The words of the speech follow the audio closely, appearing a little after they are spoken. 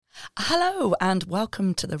Hello and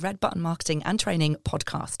welcome to the Red Button Marketing and Training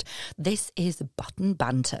podcast. This is Button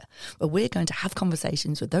Banter, where we're going to have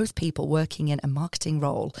conversations with those people working in a marketing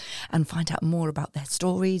role and find out more about their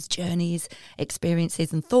stories, journeys,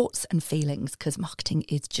 experiences and thoughts and feelings, because marketing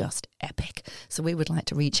is just epic. So we would like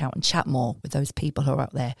to reach out and chat more with those people who are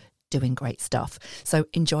out there doing great stuff. So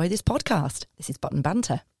enjoy this podcast. This is Button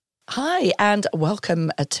Banter. Hi and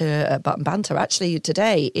welcome to Button Banter. Actually,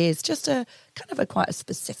 today is just a kind of a quite a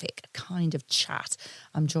specific kind of chat.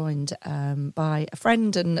 I'm joined by a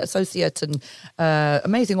friend and associate and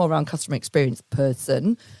amazing all-round customer experience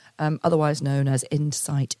person, otherwise known as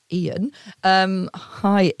Insight Ian.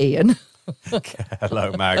 Hi, Ian.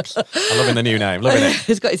 Hello, Mags. I'm loving the new name. Loving it.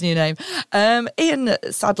 He's got his new name. Ian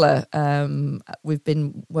Sadler, we've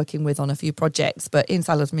been working with on a few projects, but Ian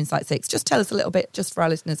Sadler from Insight 6. Just tell us a little bit, just for our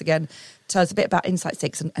listeners again, tell us a bit about Insight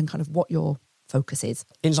 6 and kind of what your focus is.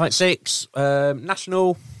 Insight 6,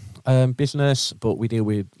 national business, but we deal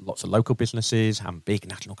with lots of local businesses and big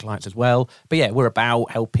national clients as well. But yeah, we're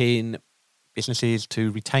about helping businesses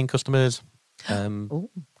to retain customers,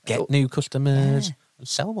 get new customers. Yeah. And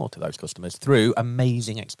sell more to those customers through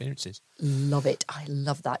amazing experiences. Love it. I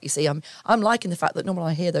love that. You see, I'm liking the fact that normally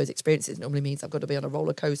I hear those experiences, it normally means I've got to be on a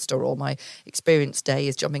roller coaster or my experience day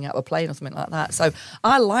is jumping out of a plane or something like that. So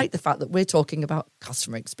I like the fact that we're talking about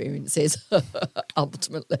customer experiences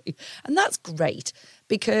ultimately. And that's great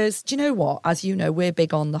because, do you know what? As you know, we're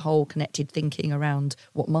big on the whole connected thinking around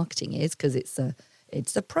what marketing is, because it's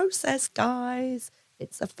a process, guys.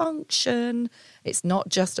 It's a function. It's not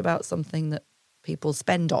just about something that people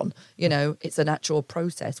spend on, it's an actual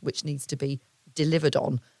process which needs to be delivered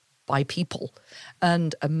on by people.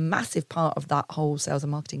 And a massive part of that whole sales and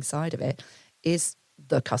marketing side of it is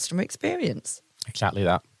the customer experience. Exactly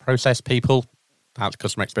that. Process, people, that's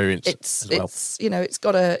customer experience as well.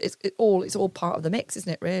 It's all part of the mix,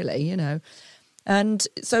 isn't it, really, And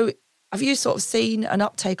so have you sort of seen an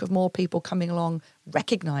uptake of more people coming along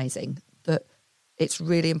recognising that it's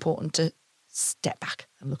really important to step back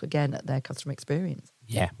and look again at their customer experience?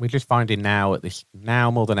 Yeah, we're just finding now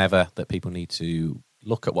more than ever that people need to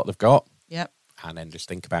look at what they've got. Yep. And then just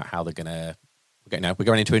think about how they're going to, we're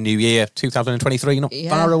going into a new year, 2023, not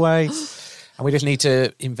far away. And we just need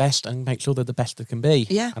to invest and make sure they're the best they can be.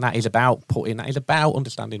 Yeah. And that is about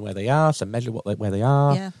understanding where they are, so measure where they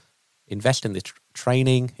are, invest in the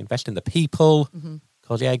training, invest in the people.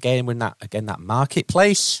 Because, again, we're in that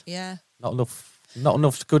marketplace. Yeah. Not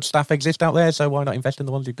enough good staff exist out there, so why not invest in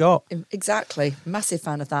the ones you've got? Exactly. Massive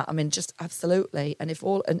fan of that. I mean, just absolutely. And if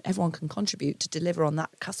everyone can contribute to deliver on that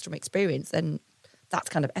customer experience, then that's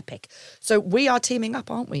kind of epic. So we are teaming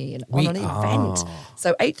up, aren't we, on an event?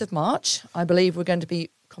 So 8th of March, I believe we're going to be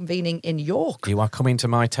convening in York. You are coming to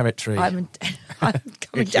my territory. I'm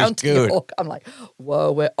coming down to York. I'm like,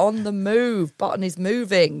 whoa, we're on the move. Button is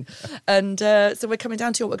moving. And so we're coming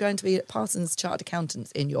down to York. We're going to be at Parsons Chartered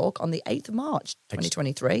Accountants in York on the 8th of March,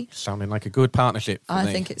 2023. Sounding like a good partnership for me.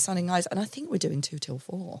 I think it's sounding nice. And I think we're doing 2 till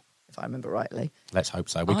 4. If I remember rightly. Let's hope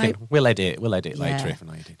so. We'll edit later if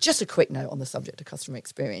not. Just a quick note on the subject of customer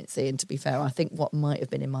experience. And to be fair, I think what might have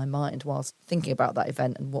been in my mind whilst thinking about that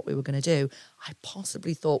event and what we were going to do, I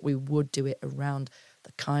possibly thought we would do it around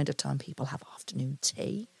the kind of time people have afternoon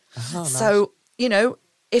tea. Nice. So,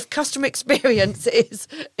 if customer experience is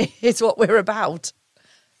what we're about,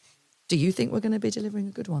 do you think we're going to be delivering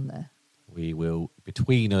a good one there? We will,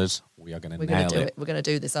 between us, we are going to nail it. We're going to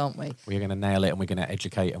do this, aren't we? We are going to nail it, and we're going to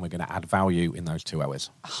educate, and we're going to add value in those 2 hours.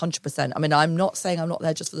 100%. I mean, I'm not saying I'm not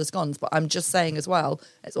there just for the scones, but I'm just saying as well,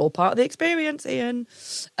 it's all part of the experience, Ian.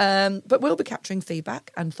 But we'll be capturing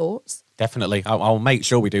feedback and thoughts. Definitely. I'll make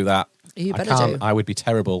sure we do that. You better do. I would be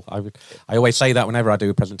terrible. I always say that whenever I do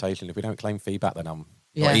a presentation. If we don't claim feedback, then I'm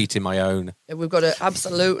not eating my own. We've got to,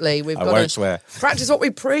 absolutely. I won't swear. Practice what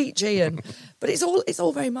we preach, Ian. But it's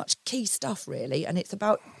all very much key stuff, really. And it's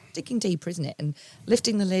about digging deeper, isn't it? And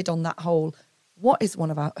lifting the lid on that whole, what is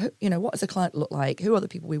one of our, what does a client look like? Who are the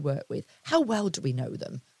people we work with? How well do we know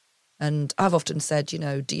them? And I've often said, do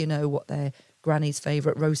you know what their granny's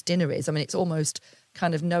favourite roast dinner is? I mean, it's almost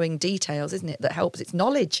kind of knowing details, isn't it, that helps. It's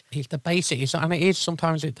knowledge. It's the basic, and it is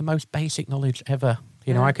sometimes the most basic knowledge ever.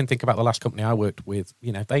 I can think about the last company I worked with.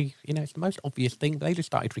 It's the most obvious thing. They just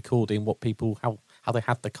started recording what people, how they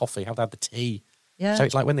had the coffee, how they had the tea. Yeah. So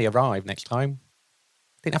it's like when they arrived next time,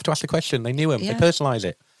 didn't have to ask the question. They knew them. Yeah. They personalise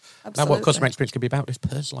it. Absolutely. Now, what customer experience can be about is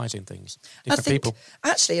personalising things. Different people.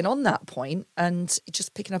 Actually, and on that point, and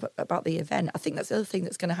just picking up about the event, I think that's the other thing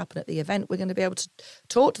that's going to happen at the event. We're going to be able to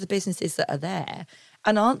talk to the businesses that are there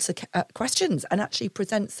and answer questions and actually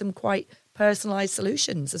present some quite personalised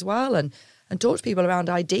solutions as well. And and talk to people around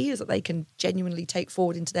ideas that they can genuinely take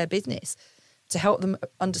forward into their business to help them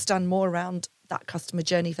understand more around that customer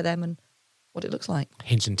journey for them and what it looks like.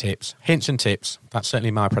 Hints and tips. That's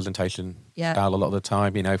certainly my presentation style a lot of the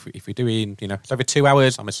time. You know, if we're doing, it's over 2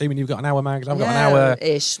 hours, I'm assuming you've got an hour, Mags. I've got an hour.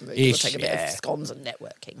 Ish. We'll take a bit of scones and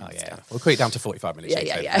networking. Oh, and yeah. stuff. We'll cut it down to 45 minutes.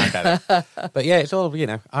 Yeah. But yeah, it's all,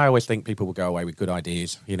 I always think people will go away with good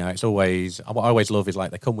ideas. It's always, what I always love is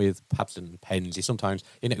like they come with pads and pens. You sometimes,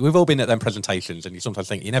 we've all been at them presentations and you sometimes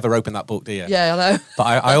think, you never open that book, do you? Yeah, I know.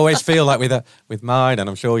 But I always feel like with mine, and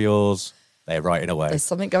I'm sure yours, they're writing away. There's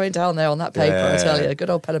something going down there on that paper, I tell you. A good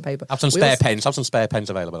old pen and paper. Have some spare pens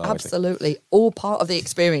available. Absolutely. All part of the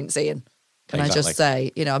experience, Ian. Can I just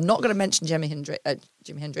say, I'm not going to mention Jimi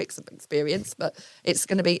Hendrix experience, but it's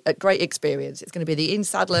going to be a great experience. It's going to be the Ian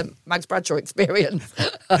Sadler, Mags Bradshaw experience.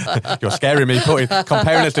 You're scaring me,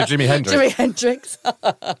 comparing us to Jimi Hendrix. Jimi Hendrix.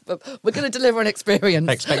 But we're going to deliver an experience.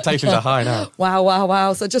 Expectations are high now.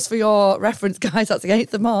 Wow. So just for your reference, guys, that's the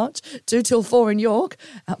 8th of March, 2 till 4 in York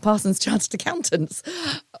at Parsons Chartered Accountants.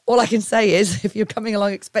 All I can say is if you're coming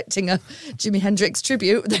along expecting a Jimi Hendrix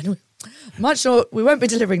tribute, then I'm not sure we won't be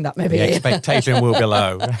delivering that, maybe. The expectation will be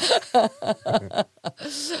low.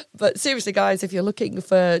 But seriously, guys, if you're looking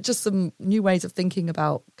for just some new ways of thinking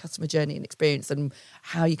about customer journey and experience and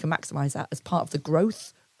how you can maximise that as part of the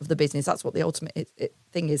growth of the business, that's what the ultimate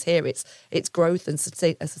thing is here. It's growth and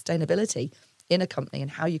sustainability in a company and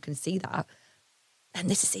how you can see that. And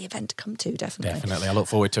this is the event to come to, definitely. Definitely. I look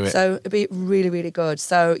forward to it. So it'll be really, really good.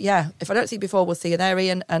 So, yeah, if I don't see you before, we'll see you there,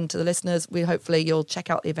 Ian. And to the listeners, hopefully you'll check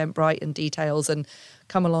out the Eventbrite and details and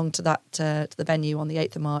come along to that to the venue on the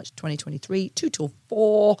 8th of March, 2023, 2 till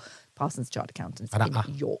 4, Parsons Chartered Accountants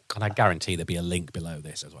in York. And I guarantee there'll be a link below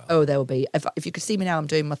this as well. Oh, there will be. If you could see me now, I'm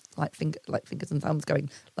doing my fingers and thumbs going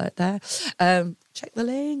like there. Check the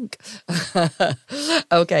link.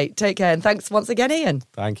 Okay, take care. And thanks once again, Ian.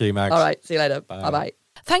 Thank you, Max. All right, see you later. Bye. Bye-bye.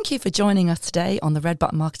 Thank you for joining us today on the Red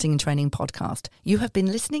Button Marketing and Training podcast. You have been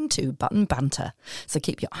listening to Button Banter. So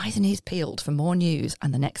keep your eyes and ears peeled for more news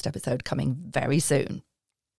and the next episode coming very soon.